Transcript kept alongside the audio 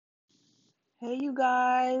Hey, you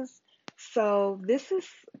guys. So this is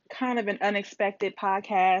kind of an unexpected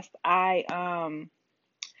podcast.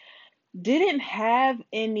 Didn't have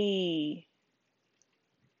any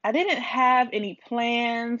I didn't have any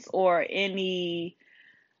plans or any,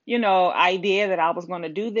 idea that I was going to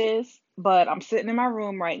do this, but I'm sitting in my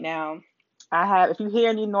room right now. If you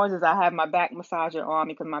hear any noises, I have my back massager on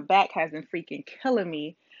because my back has been freaking killing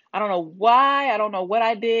me. I don't know why, I don't know what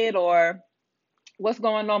I did or what's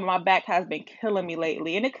going on, but my back has been killing me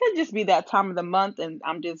lately. And it could just be that time of the month and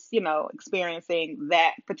I'm just, experiencing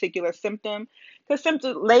that particular symptom. Because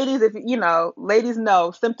symptoms, ladies, if ladies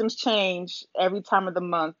know symptoms change every time of the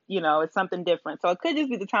month, it's something different. So it could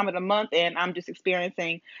just be the time of the month and I'm just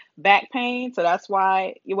experiencing back pain. So that's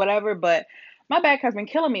why, whatever. But my back has been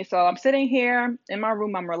killing me. So I'm sitting here in my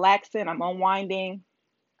room, I'm relaxing, I'm unwinding,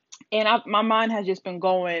 and my mind has just been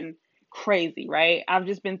going crazy, right? I've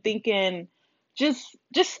just been thinking, just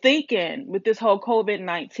thinking with this whole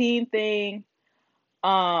COVID-19 thing,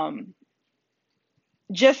 um,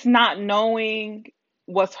 just not knowing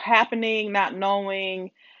what's happening, not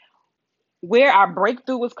knowing where our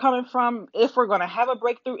breakthrough was coming from, if we're going to have a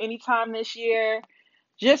breakthrough anytime this year,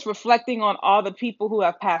 just reflecting on all the people who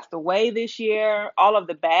have passed away this year, all of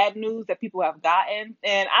the bad news that people have gotten.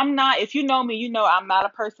 And I'm not, if you know me, I'm not a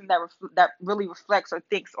person that really reflects or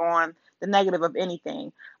thinks on the negative of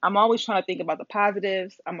anything. I'm always trying to think about the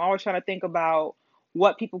positives. I'm always trying to think about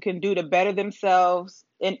what people can do to better themselves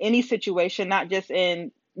in any situation, not just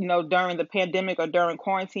in, during the pandemic or during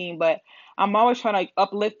quarantine, but I'm always trying to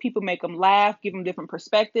uplift people, make them laugh, give them different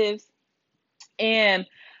perspectives. And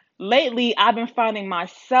lately, I've been finding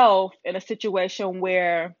myself in a situation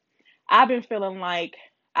where I've been feeling like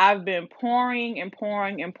I've been pouring and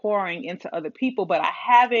pouring and pouring into other people, but I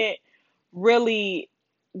haven't really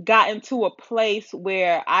gotten to a place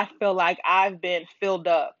where I feel like I've been filled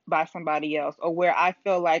up by somebody else, or where I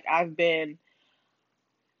feel like I've been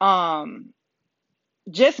um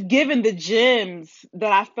just given the gems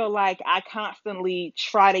that I feel like I constantly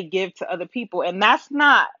try to give to other people. And that's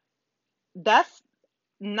not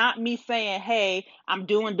me saying, hey, I'm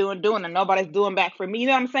doing, and nobody's doing back for me. You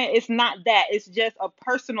know what I'm saying? It's not that. It's just a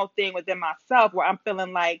personal thing within myself where I'm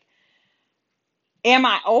feeling like, am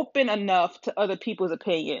I open enough to other people's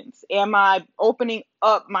opinions? Am I opening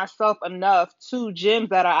up myself enough to gems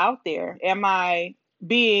that are out there? Am I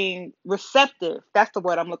being receptive? That's the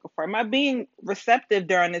word I'm looking for. Am I being receptive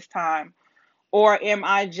during this time? Or am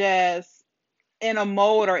I just in a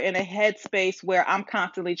mode or in a headspace where I'm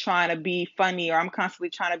constantly trying to be funny, or I'm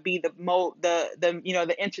constantly trying to be the mode,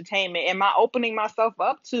 the entertainment? Am I opening myself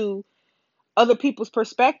up to other people's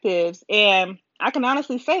perspectives? And I can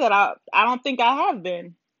honestly say that I don't think I have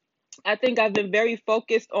been. I think I've been very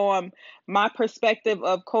focused on my perspective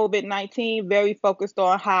of COVID-19, very focused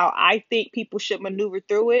on how I think people should maneuver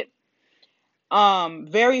through it,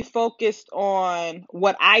 very focused on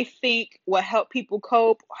what I think will help people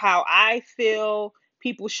cope, how I feel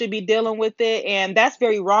people should be dealing with it. And that's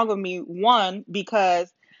very wrong of me, one,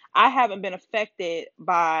 because I haven't been affected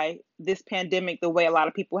by this pandemic the way a lot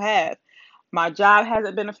of people have. My job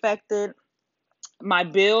hasn't been affected. My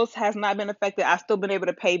bills has not been affected. I've still been able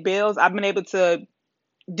to pay bills. I've been able to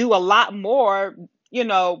do a lot more,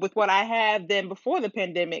 with what I have than before the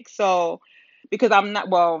pandemic. So, because I'm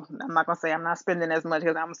not gonna say I'm not spending as much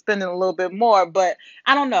because I'm spending a little bit more, but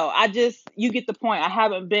I don't know. You get the point. I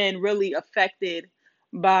haven't been really affected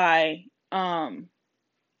by,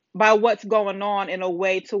 by what's going on in a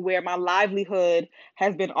way to where my livelihood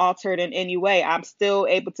has been altered in any way. I'm still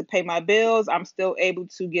able to pay my bills. I'm still able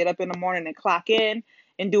to get up in the morning and clock in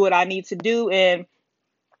and do what I need to do. And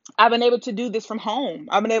I've been able to do this from home.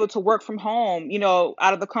 I've been able to work from home,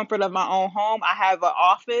 out of the comfort of my own home. I have an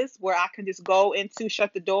office where I can just go into,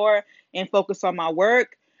 shut the door, and focus on my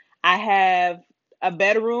work. I have a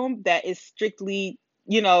bedroom that is strictly,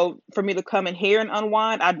 for me to come in here and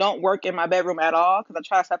unwind. I don't work in my bedroom at all because I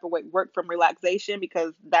try to separate work from relaxation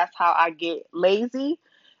because that's how I get lazy.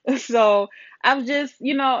 So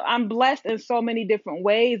I'm blessed in so many different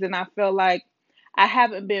ways, and I feel like I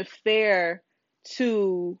haven't been fair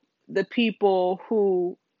to the people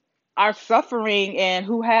who are suffering and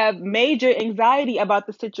who have major anxiety about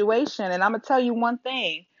the situation. And I'm going to tell you one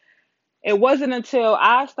thing. It wasn't until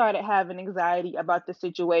I started having anxiety about the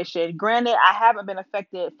situation. Granted, I haven't been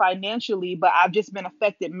affected financially, but I've just been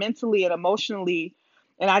affected mentally and emotionally.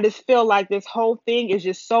 And I just feel like this whole thing is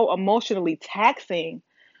just so emotionally taxing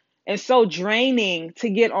and so draining to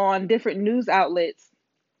get on different news outlets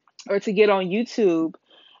or to get on YouTube.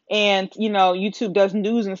 And, YouTube does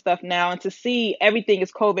news and stuff now. And to see everything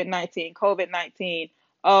is COVID-19, COVID-19.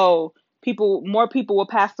 Oh, more people will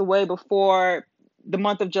pass away before the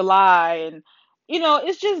month of July. And,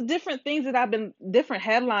 it's just different things different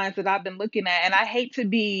headlines that I've been looking at. And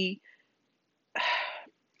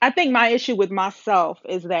I think my issue with myself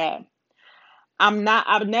is that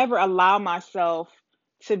I've never allowed myself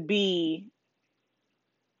to be,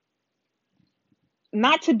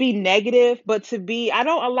 not to be negative, but I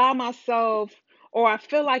don't allow myself, or I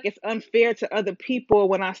feel like it's unfair to other people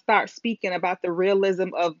when I start speaking about the realism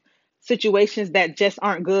of situations that just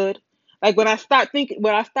aren't good. Like when I start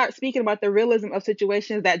speaking about the realism of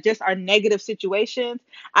situations that just are negative situations,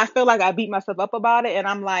 I feel like I beat myself up about it. And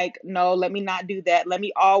I'm like, no, let me not do that. Let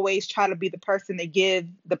me always try to be the person that gives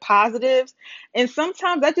the positives. And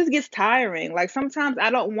sometimes that just gets tiring. Like sometimes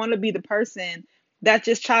I don't want to be the person that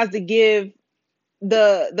just tries to give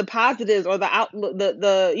the positives, or the outlook,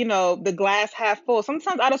 the glass half full.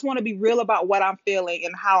 Sometimes I just want to be real about what I'm feeling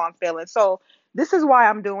and how I'm feeling. So this is why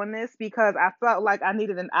I'm doing this, because I felt like I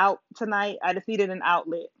needed an out tonight. I just needed an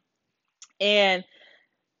outlet. And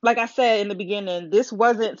like I said in the beginning, this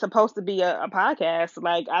wasn't supposed to be a podcast.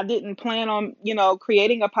 Like I didn't plan on,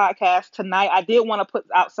 creating a podcast tonight. I did want to put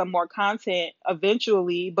out some more content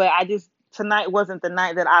eventually, but tonight wasn't the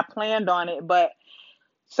night that I planned on it. But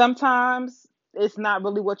sometimes it's not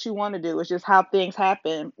really what you want to do. It's just how things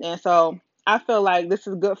happen. And so I feel like this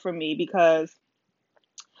is good for me because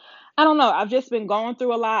I don't know. I've just been going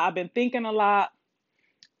through a lot. I've been thinking a lot.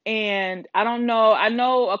 And I don't know. I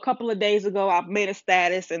know a couple of days ago I made a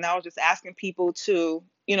status and I was just asking people to,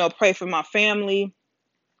 pray for my family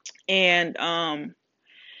and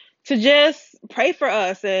to just pray for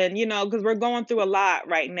us. And, because we're going through a lot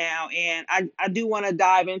right now. And I do want to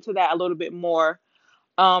dive into that a little bit more.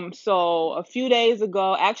 So a few days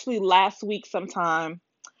ago, actually last week sometime,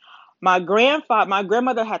 my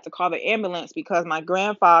grandmother had to call the ambulance because my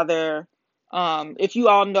grandfather, if you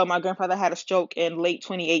all know, my grandfather had a stroke in late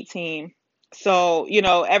 2018. So,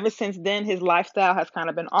 ever since then, his lifestyle has kind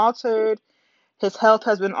of been altered. His health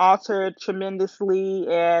has been altered tremendously.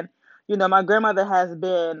 And, my grandmother has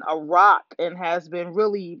been a rock and has been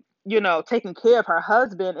really, taking care of her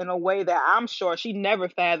husband in a way that I'm sure she never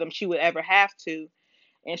fathomed she would ever have to.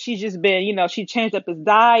 And she's just been, she changed up his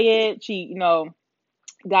diet. She,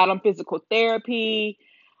 got him physical therapy,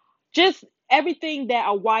 just everything that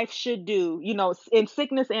a wife should do, in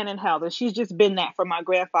sickness and in health. And she's just been that for my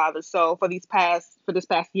grandfather. So for this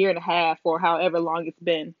past year and a half, or however long it's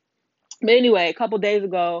been. But anyway, a couple days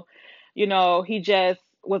ago, he just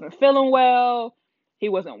wasn't feeling well. He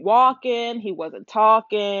wasn't walking. He wasn't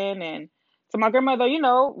talking. And so my grandmother,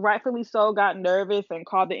 rightfully so, got nervous and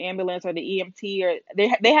called the ambulance or the EMT, or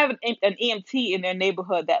they have an EMT in their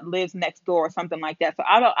neighborhood that lives next door or something like that. So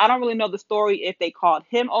I don't really know the story if they called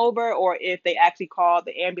him over or if they actually called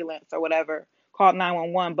the ambulance or whatever, called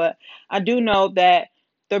 911. But I do know that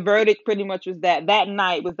the verdict pretty much was that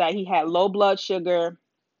night was that he had low blood sugar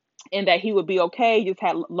and that he would be okay. He just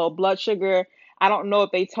had low blood sugar. I don't know if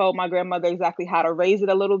they told my grandmother exactly how to raise it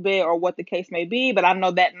a little bit or what the case may be, but I know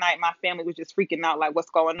that night my family was just freaking out, like, what's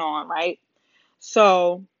going on, right?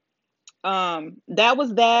 So that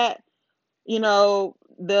was that.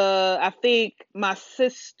 I think my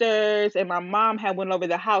sisters and my mom had went over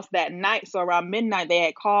the house that night. So around midnight, they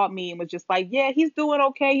had called me and was just like, yeah, he's doing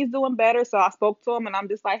okay. He's doing better. So I spoke to him and I'm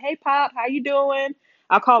just like, hey, Pop, how you doing?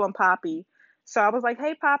 I call him Poppy. So I was like,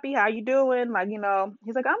 hey, Poppy, how you doing? Like,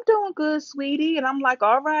 he's like, I'm doing good, sweetie. And I'm like,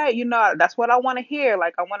 all right, that's what I want to hear.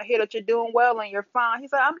 Like, I want to hear that you're doing well and you're fine.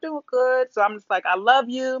 He's like, I'm doing good. So I'm just like, I love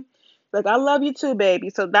you. Like, I love you too,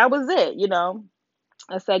 baby. So that was it.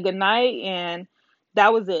 I said goodnight and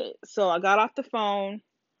that was it. So I got off the phone.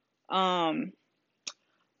 Um,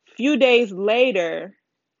 few days later,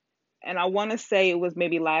 and I want to say it was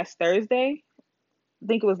maybe last Thursday. I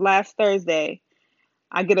think it was last Thursday.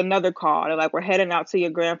 I get another call. They're like, we're heading out to your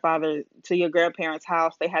grandparents'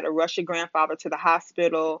 house. They had to rush your grandfather to the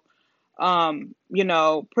hospital.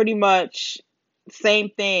 Pretty much same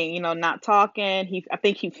thing, not talking. I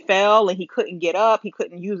think he fell and he couldn't get up. He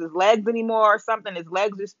couldn't use his legs anymore or something. His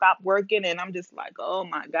legs just stopped working. And I'm just like, oh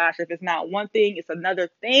my gosh, if it's not one thing, it's another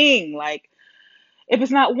thing. Like, if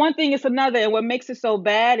it's not one thing, it's another. And what makes it so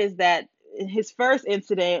bad is that his first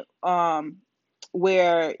incident,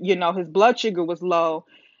 where, his blood sugar was low,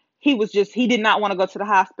 he did not want to go to the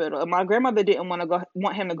hospital. And my grandmother didn't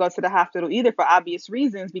want him to go to the hospital either for obvious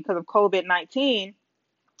reasons because of COVID-19.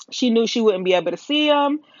 She knew she wouldn't be able to see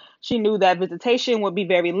him. She knew that visitation would be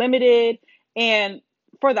very limited. And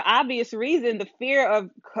for the obvious reason, the fear of,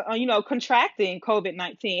 contracting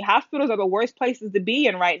COVID-19. Hospitals are the worst places to be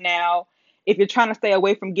in right now if you're trying to stay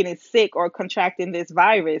away from getting sick or contracting this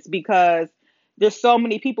virus, because there's so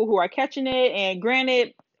many people who are catching it. And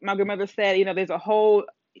granted, my grandmother said, there's a whole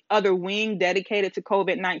other wing dedicated to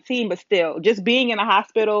COVID-19, but still, just being in a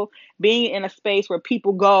hospital, being in a space where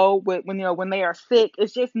people go when they are sick,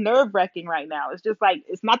 it's just nerve wracking right now. It's just like,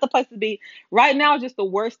 it's not the place to be. Right now is just the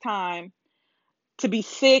worst time to be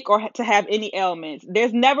sick or to have any ailments.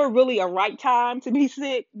 There's never really a right time to be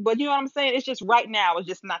sick, but you know what I'm saying? It's just right now is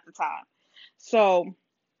just not the time. So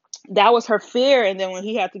that was her fear. And then when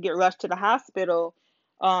he had to get rushed to the hospital,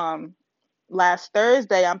 um, last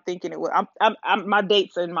Thursday, I'm thinking it was, my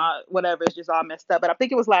dates and my whatever is just all messed up, but I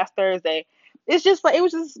think it was last Thursday. It's just like, it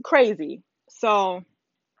was just crazy. So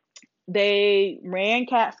they ran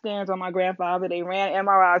CAT scans on my grandfather. They ran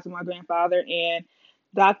MRIs on my grandfather, and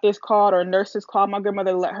doctors called or nurses called my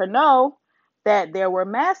grandmother to let her know that there were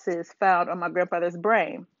masses found on my grandfather's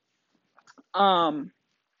brain. Um,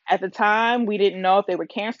 at the time, we didn't know if they were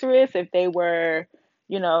cancerous, if they were,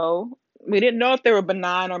 you know, we didn't know if they were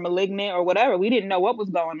benign or malignant or whatever. We didn't know what was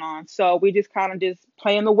going on. So we just kind of just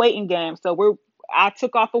playing the waiting game. I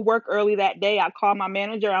took off of work early that day. I called my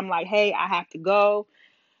manager. I'm like, hey, I have to go.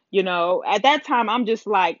 At that time, I'm just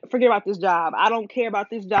like, forget about this job. I don't care about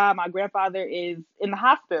this job. My grandfather is in the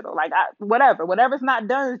hospital. Like, whatever's not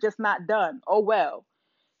done is just not done. Oh, well.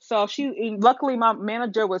 So luckily, my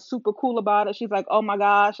manager was super cool about it. She's like, oh my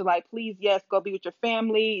gosh, like, please, yes, go be with your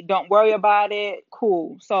family. Don't worry about it.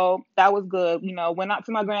 Cool. So that was good. Went out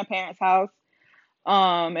to my grandparents' house.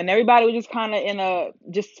 And everybody was just kind of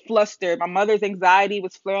just flustered. My mother's anxiety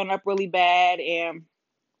was flaring up really bad. And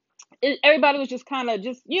everybody was just kind of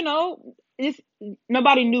just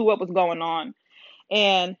nobody knew what was going on.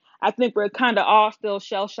 And I think we're kind of all still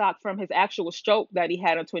shell shocked from his actual stroke that he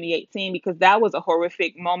had in 2018, because that was a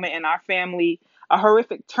horrific moment in our family, a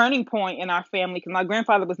horrific turning point in our family, because my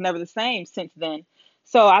grandfather was never the same since then.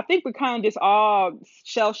 So I think we're kind of just all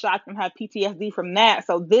shell shocked and have PTSD from that.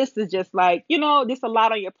 So this is just like, just a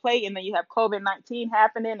lot on your plate. And then you have COVID-19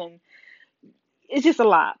 happening, and it's just a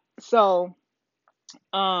lot. So,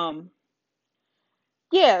 um,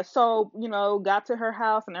 yeah, so got to her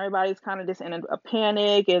house and everybody's kind of just in a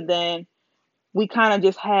panic, and then we kind of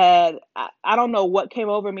just had, I don't know what came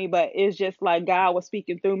over me, but it's just like God was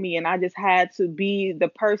speaking through me, and I just had to be the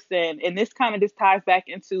person. And this kind of just ties back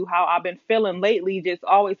into how I've been feeling lately, just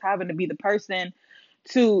always having to be the person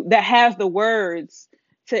that has the words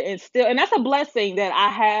to instill. And that's a blessing that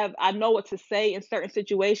I know what to say in certain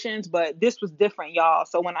situations, but this was different, y'all.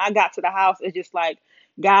 So when I got to the house, it's just like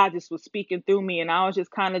God just was speaking through me, and I was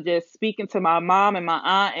just kind of just speaking to my mom and my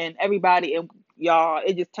aunt and everybody. And y'all,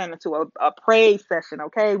 it just turned into a praise session.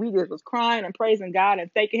 Okay, we just was crying and praising God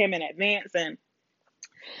and thanking him in advance. And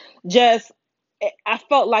just, I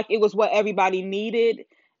felt like it was what everybody needed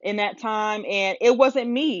in that time. And it wasn't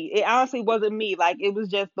me. It honestly wasn't me. Like, it was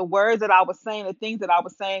just the words that I was saying, the things that I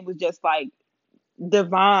was saying was just like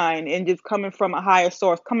divine and just coming from a higher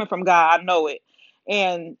source, coming from God. I know it.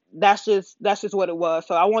 And that's just what it was.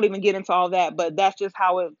 So I won't even get into all that, but that's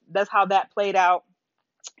how that played out.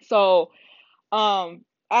 So um,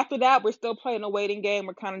 after that, we're still playing a waiting game.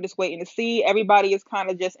 We're kind of just waiting to see. Everybody is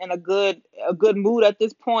kind of just in a good mood at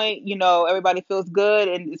this point. Everybody feels good,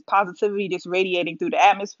 and it's positivity just radiating through the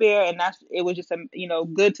atmosphere. And it was just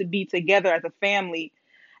good to be together as a family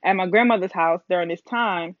at my grandmother's house during this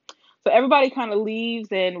time. So everybody kind of leaves,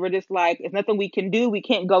 and we're just like, there's nothing we can do. We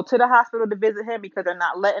can't go to the hospital to visit him because they're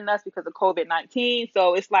not letting us because of COVID-19.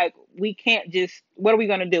 So it's like, we can't just, what are we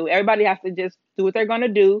going to do? Everybody has to just do what they're going to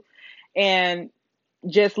do and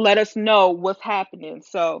just let us know what's happening.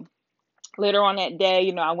 So later on that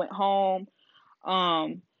day, I went home.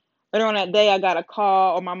 Um, Later on that day, I got a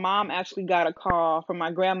call, or my mom actually got a call from my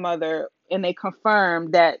grandmother, and they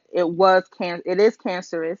confirmed that it is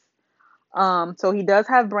cancerous. So he does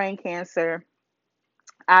have brain cancer.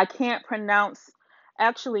 I can't pronounce,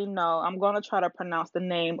 actually, no, I'm going to try to pronounce the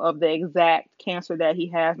name of the exact cancer that he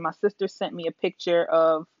has. My sister sent me a picture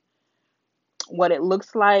of what it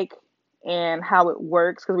looks like and how it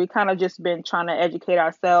works, because we kind of just been trying to educate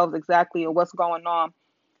ourselves exactly of what's going on.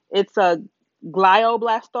 It's a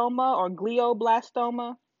glioblastoma or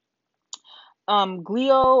glioblastoma.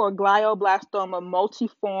 Glio or glioblastoma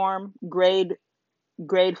multiform grade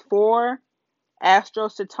 4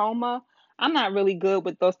 astrocytoma. I'm not really good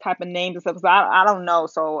with those type of names and stuff, so I don't know.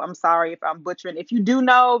 So I'm sorry if I'm butchering. If you do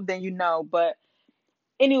know, then you know. But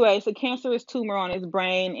anyway, it's a cancerous tumor on his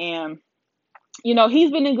brain, and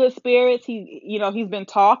he's been in good spirits. He's been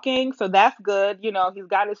talking, so that's good. He's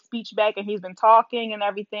got his speech back, and he's been talking and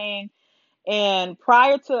everything. And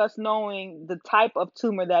prior to us knowing the type of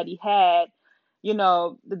tumor that he had,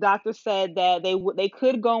 The doctor said that they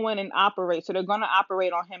could go in and operate. So they're going to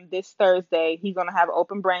operate on him this Thursday. He's going to have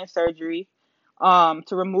open brain surgery to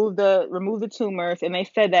remove the tumors, and they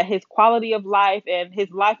said that his quality of life and his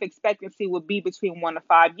life expectancy would be between 1 to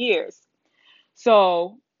 5 years.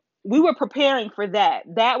 So we were preparing for that.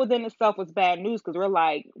 That within itself was bad news because we're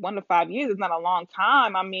like, 1 to 5 years is not a long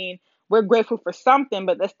time. I mean, we're grateful for something,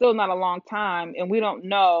 but that's still not a long time. And we don't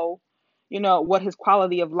know, what his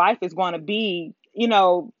quality of life is going to be,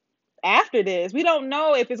 after this. We don't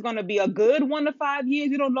know if it's going to be a good 1 to 5 years.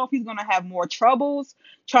 We don't know if he's going to have more troubles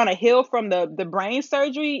trying to heal from the brain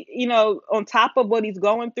surgery, on top of what he's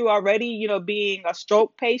going through already, being a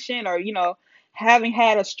stroke patient or, having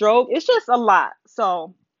had a stroke. It's just a lot.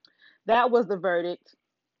 So that was the verdict.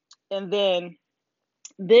 And then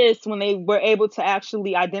when they were able to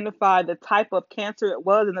actually identify the type of cancer it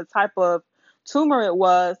was and the type of tumor it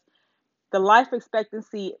was, the life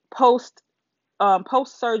expectancy post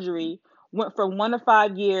surgery went from 1 to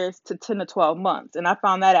 5 years to 10 to 12 months. And I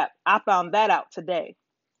found that out today.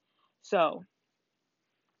 So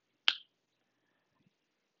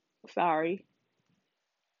sorry.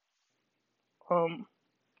 Um,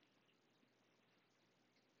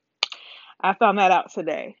 I found that out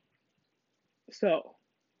today. So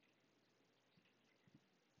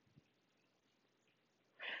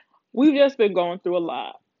we've just been going through a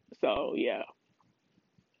lot. So yeah,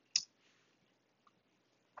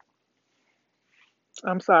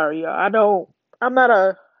 I'm sorry, y'all. I'm not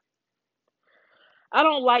a, I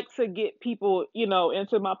don't like to get people,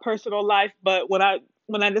 into my personal life, but when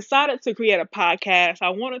I decided to create a podcast, I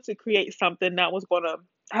wanted to create something that was going to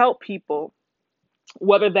help people,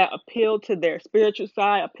 whether that appealed to their spiritual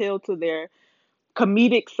side, appealed to their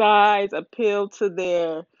comedic sides, appealed to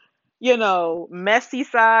their, messy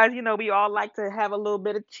sides. We all like to have a little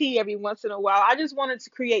bit of tea every once in a while. I just wanted to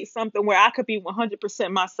create something where I could be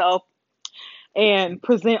 100% myself and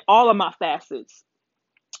present all of my facets,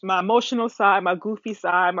 my emotional side, my goofy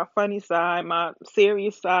side, my funny side, my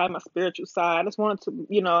serious side, my spiritual side. I just wanted to,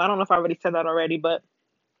 I don't know if I already said that already, but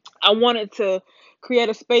I wanted to create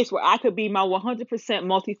a space where I could be my 100%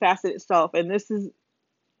 multifaceted self. And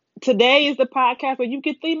today is the podcast where you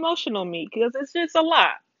get the emotional me because it's just a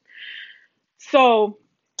lot. So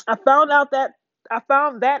I found out that I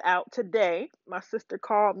found that out today. My sister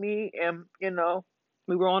called me and,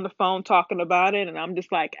 we were on the phone talking about it. And I'm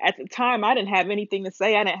just like, at the time, I didn't have anything to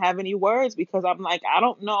say. I didn't have any words because I'm like, I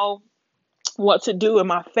don't know what to do. And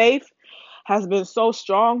my faith has been so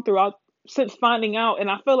strong throughout since finding out.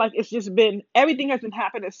 And I feel like it's just been, everything has been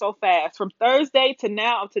happening so fast from Thursday to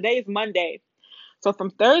now. Today is Monday. So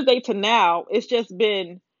from Thursday to now, it's just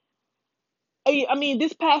been, I mean,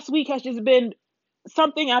 this past week has just been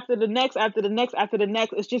something after the next, after the next, after the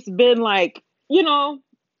next. It's just been like,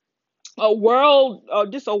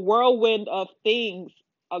 just a whirlwind of things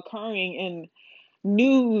occurring in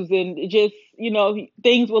news, and it just,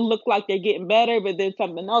 things will look like they're getting better, but then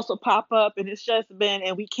something else will pop up, and it's just been,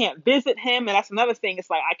 and we can't visit him. And that's another thing.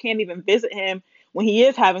 It's like, I can't even visit him when he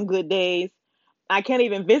is having good days. I can't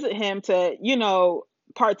even visit him to,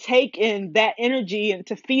 partake in that energy and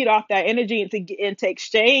to feed off that energy and to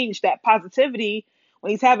exchange that positivity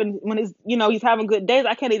when he's having good days.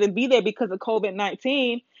 I can't even be there because of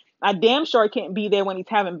COVID-19. I damn sure can't be there when he's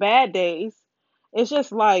having bad days. It's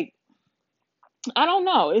just like, I don't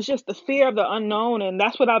know. It's just the fear of the unknown, and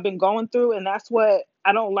that's what I've been going through, and that's what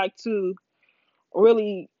I don't like to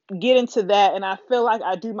really get into that. And I feel like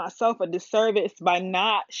I do myself a disservice by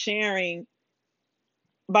not sharing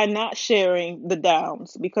the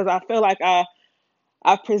downs, because I feel like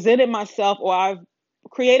I've presented myself, or I've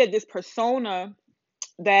created this persona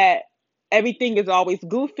that everything is always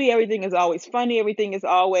goofy, everything is always funny, everything is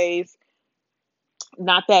always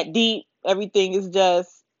not that deep, everything is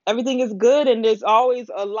good, and there's always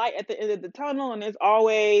a light at the end of the tunnel, and there's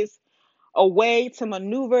always a way to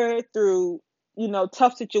maneuver through,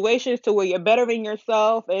 tough situations to where you're bettering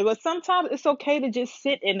yourself. But sometimes it's okay to just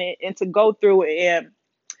sit in it and to go through it. And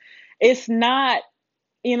it's not,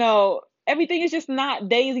 everything is just not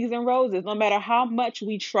daisies and roses. No matter how much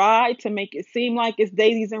we try to make it seem like it's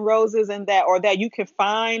daisies and roses, and that you can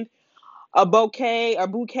find a bouquet,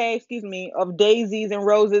 excuse me, of daisies and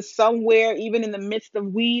roses somewhere, even in the midst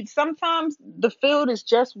of weeds. Sometimes the field is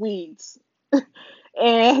just weeds.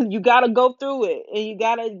 And you got to go through it, and you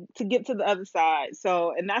got to get to the other side.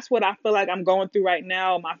 So, and that's what I feel like I'm going through right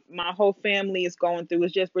now. My whole family is going through.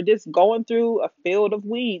 We're just going through a field of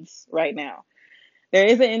weeds right now. There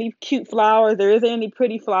isn't any cute flowers. There isn't any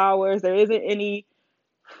pretty flowers. There isn't any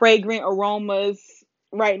fragrant aromas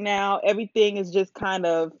right now. Everything is just kind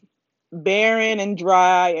of barren and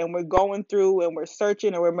dry, and we're going through and we're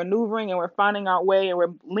searching and we're maneuvering and we're finding our way and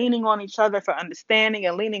we're leaning on each other for understanding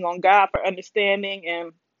and leaning on God for understanding,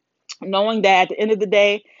 and knowing that at the end of the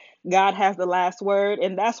day, God has the last word.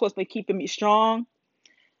 And that's what's been keeping me strong.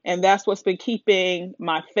 And that's what's been keeping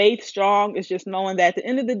my faith strong, is just knowing that at the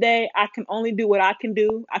end of the day, I can only do what I can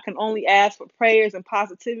do. I can only ask for prayers and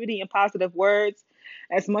positivity and positive words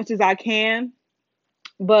as much as I can.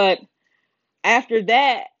 But after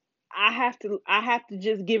that, I have to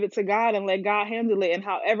just give it to God and let God handle it. And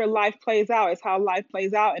however life plays out is how life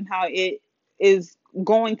plays out and how it is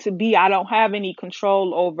going to be. I don't have any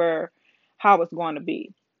control over how it's going to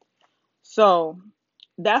be. So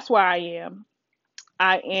that's where I am.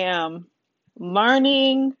 I am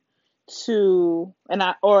learning to, and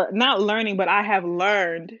I, or not learning, but I have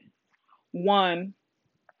learned, one,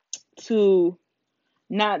 to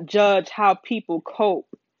not judge how people cope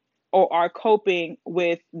or are coping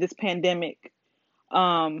with this pandemic,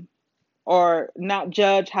 um, or not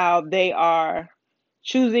judge how they are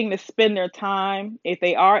choosing to spend their time. If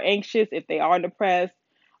they are anxious, if they are depressed,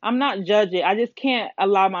 I'm not judging. I just can't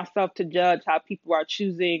allow myself to judge how people are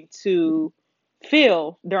choosing to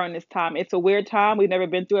feel during this time. It's a weird time. We've never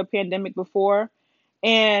been through a pandemic before.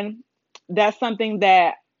 And that's something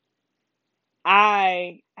that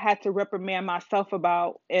I had to reprimand myself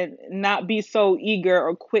about, and not be so eager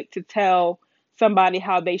or quick to tell somebody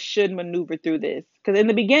how they should maneuver through this. Because in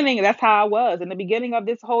the beginning, that's how I was. In the beginning of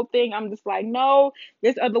this whole thing, I'm just like, no,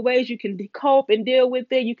 there's other ways you can cope and deal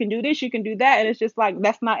with it. You can do this, you can do that. And it's just like,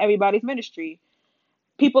 that's not everybody's ministry.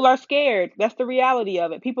 People are scared. That's the reality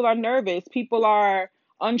of it. People are nervous. People are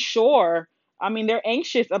unsure. I mean, they're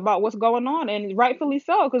anxious about what's going on, and rightfully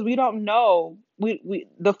so, because we don't know we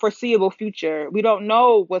the foreseeable future. We don't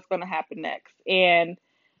know what's going to happen next, and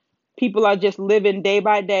people are just living day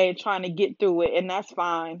by day, trying to get through it, and that's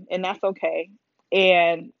fine, and that's okay,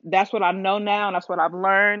 and that's what I know now, and that's what I've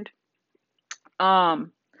learned.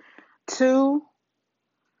 Um, Two,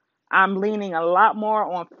 I'm leaning a lot more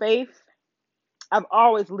on faith. I've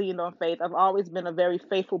always leaned on faith. I've always been a very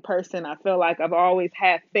faithful person. I feel like I've always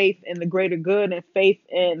had faith in the greater good and faith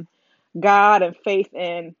in God and faith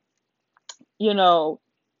in, you know,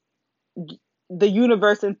 the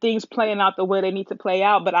universe and things playing out the way they need to play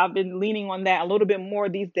out. But I've been leaning on that a little bit more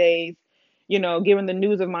these days, given the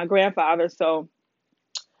news of my grandfather. So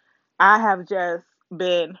I have just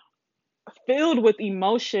been filled with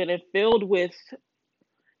emotion and filled with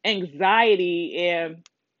anxiety, and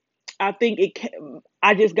I think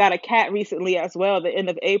I just got a cat recently as well, the end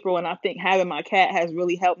of April, and I think having my cat has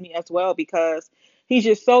really helped me as well, because he's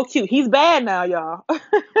just so cute. He's bad now, y'all.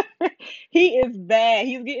 He is bad.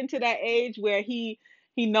 He's getting to that age where he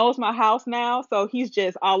knows my house now, so he's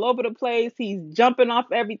just all over the place. He's jumping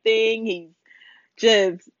off everything. He's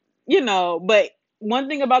just, but one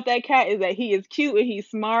thing about that cat is that he is cute and he's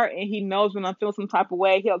smart, and he knows when I feel some type of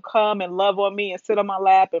way, he'll come and love on me and sit on my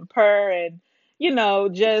lap and purr and,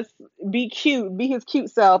 just be cute, be his cute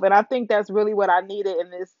self. And I think that's really what I needed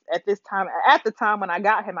at this time. At the time when I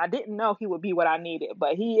got him, I didn't know he would be what I needed,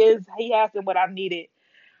 but he has been what I needed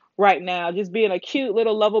right now. Just being a cute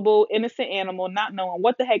little lovable innocent animal, not knowing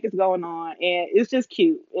what the heck is going on, and it's just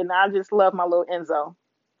cute. And I just love my little Enzo.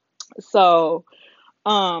 So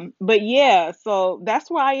but yeah, so that's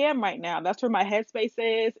where I am right now. That's where my headspace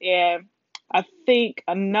is. And I think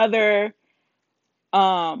another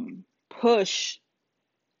push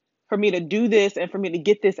for me to do this and for me to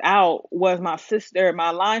get this out was my sister,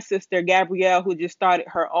 my line sister, Gabrielle, who just started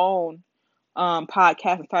her own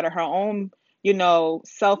podcast and started her own,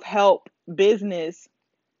 self-help business.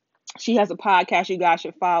 She has a podcast you guys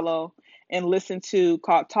should follow and listen to,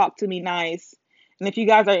 called Talk to Me Nice. And if you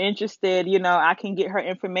guys are interested, I can get her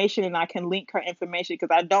information and I can link her information,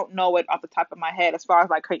 because I don't know it off the top of my head as far as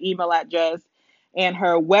like her email address and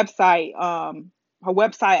her website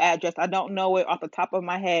address. I don't know it off the top of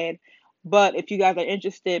my head. But if you guys are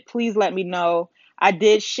interested, please let me know. I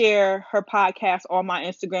did share her podcast on my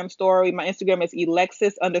Instagram story. My Instagram is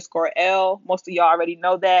Alexis_L. Most of y'all already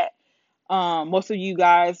know that. Most of you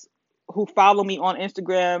guys who follow me on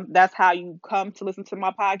Instagram, that's how you come to listen to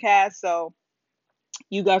my podcast. So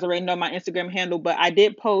you guys already know my Instagram handle, but I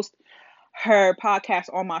did post her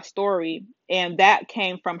podcast on my story, and that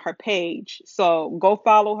came from her page. So go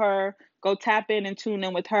follow her, go tap in and tune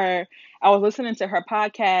in with her. I was listening to her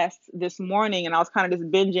podcast this morning, and I was kind of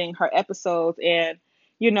just binging her episodes, and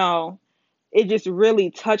you know, it just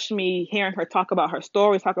really touched me hearing her talk about her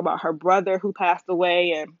story, talk about her brother who passed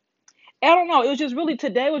away, and I don't know. It was just really,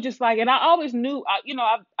 today was just like, and I always knew,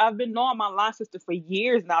 I've been knowing my line sister for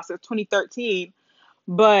years now, since 2013.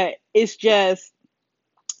 But it's just,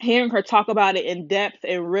 hearing her talk about it in depth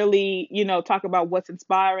and really, talk about what's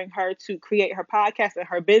inspiring her to create her podcast and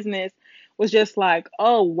her business was just like,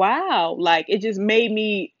 oh, wow. Like, it just made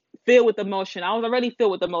me filled with emotion. I was already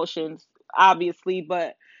filled with emotions, obviously,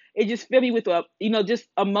 but it just filled me with, just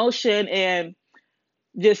emotion and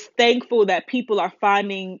just thankful that people are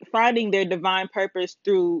finding their divine purpose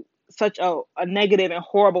through such a negative and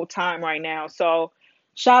horrible time right now. So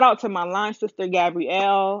shout out to my line sister,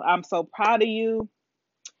 Gabrielle. I'm so proud of you.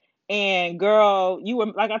 And girl, you were,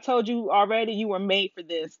 like I told you already, you were made for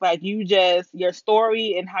this. Like, your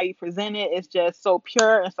story and how you present it is just so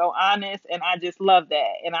pure and so honest. And I just love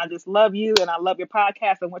that. And I just love you and I love your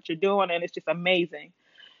podcast and what you're doing. And it's just amazing.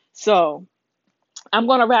 So I'm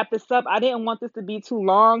going to wrap this up. I didn't want this to be too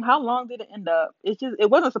long. How long did it end up? It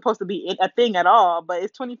wasn't supposed to be a thing at all, but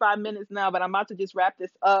it's 25 minutes now. But I'm about to just wrap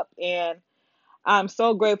this up. And I'm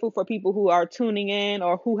so grateful for people who are tuning in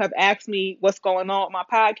or who have asked me what's going on with my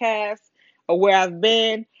podcast or where I've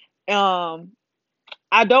been. Um,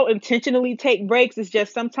 I don't intentionally take breaks. It's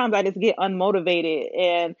just sometimes I just get unmotivated,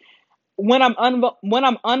 and when I'm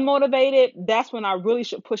unmotivated, that's when I really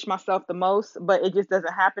should push myself the most. But it just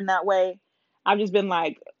doesn't happen that way. I've just been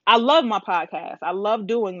like, I love my podcast. I love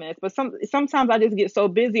doing this, but sometimes I just get so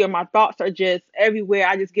busy, or my thoughts are just everywhere.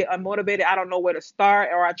 I just get unmotivated. I don't know where to start,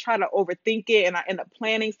 or I try to overthink it, and I end up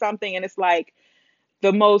planning something, and it's like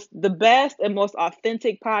the best and most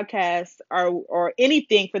authentic podcasts are, or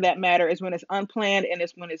anything for that matter, is when it's unplanned and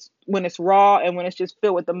it's raw and when it's just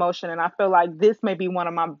filled with emotion. And I feel like this may be one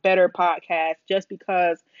of my better podcasts just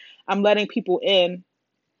because I'm letting people in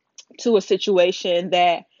to a situation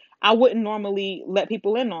that I wouldn't normally let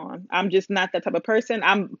people in on. I'm just not that type of person.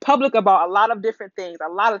 I'm public about a lot of different things, a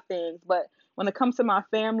lot of things, but when it comes to my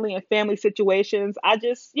family and family situations, I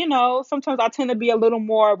just, sometimes I tend to be a little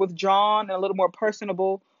more withdrawn and a little more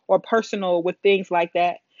personable or personal with things like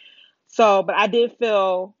that. So, but I did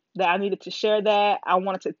feel that I needed to share that. I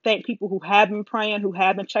wanted to thank people who have been praying, who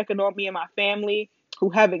have been checking on me and my family,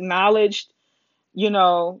 who have acknowledged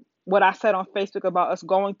what I said on Facebook about us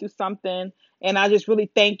going through something. And I just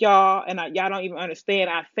really thank y'all. And y'all don't even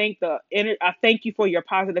understand. I thank you for your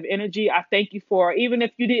positive energy. I thank you for, even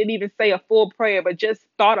if you didn't even say a full prayer, but just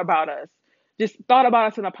thought about us. Just thought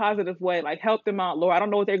about us in a positive way, like help them out, Lord. I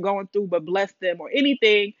don't know what they're going through, but bless them, or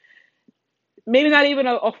anything. Maybe not even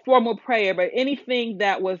a formal prayer, but anything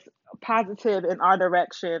that was positive in our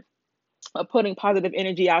direction of putting positive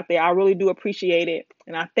energy out there. I really do appreciate it.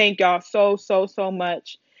 And I thank y'all so, so, so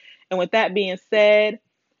much. And with that being said,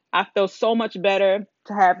 I feel so much better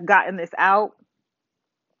to have gotten this out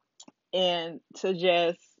and to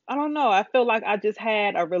just, I don't know, I feel like I just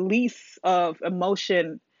had a release of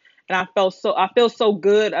emotion. And I feel so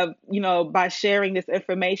good of, by sharing this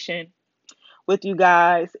information with you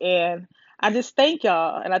guys. And I just thank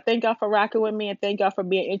y'all. And I thank y'all for rocking with me, and thank y'all for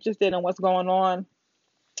being interested in what's going on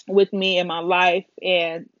with me in my life,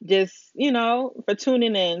 and just, for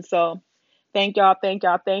tuning in. So thank y'all, thank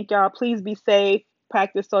y'all, thank y'all. Please be safe,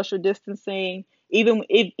 practice social distancing. Even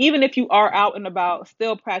if you are out and about,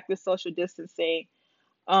 still practice social distancing.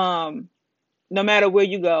 Um, no matter where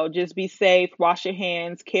you go, just be safe, wash your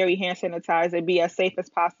hands, carry hand sanitizer, be as safe as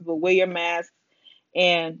possible, wear your mask,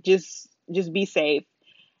 and just be safe.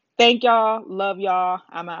 Thank y'all, love y'all.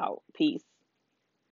 I'm out. Peace.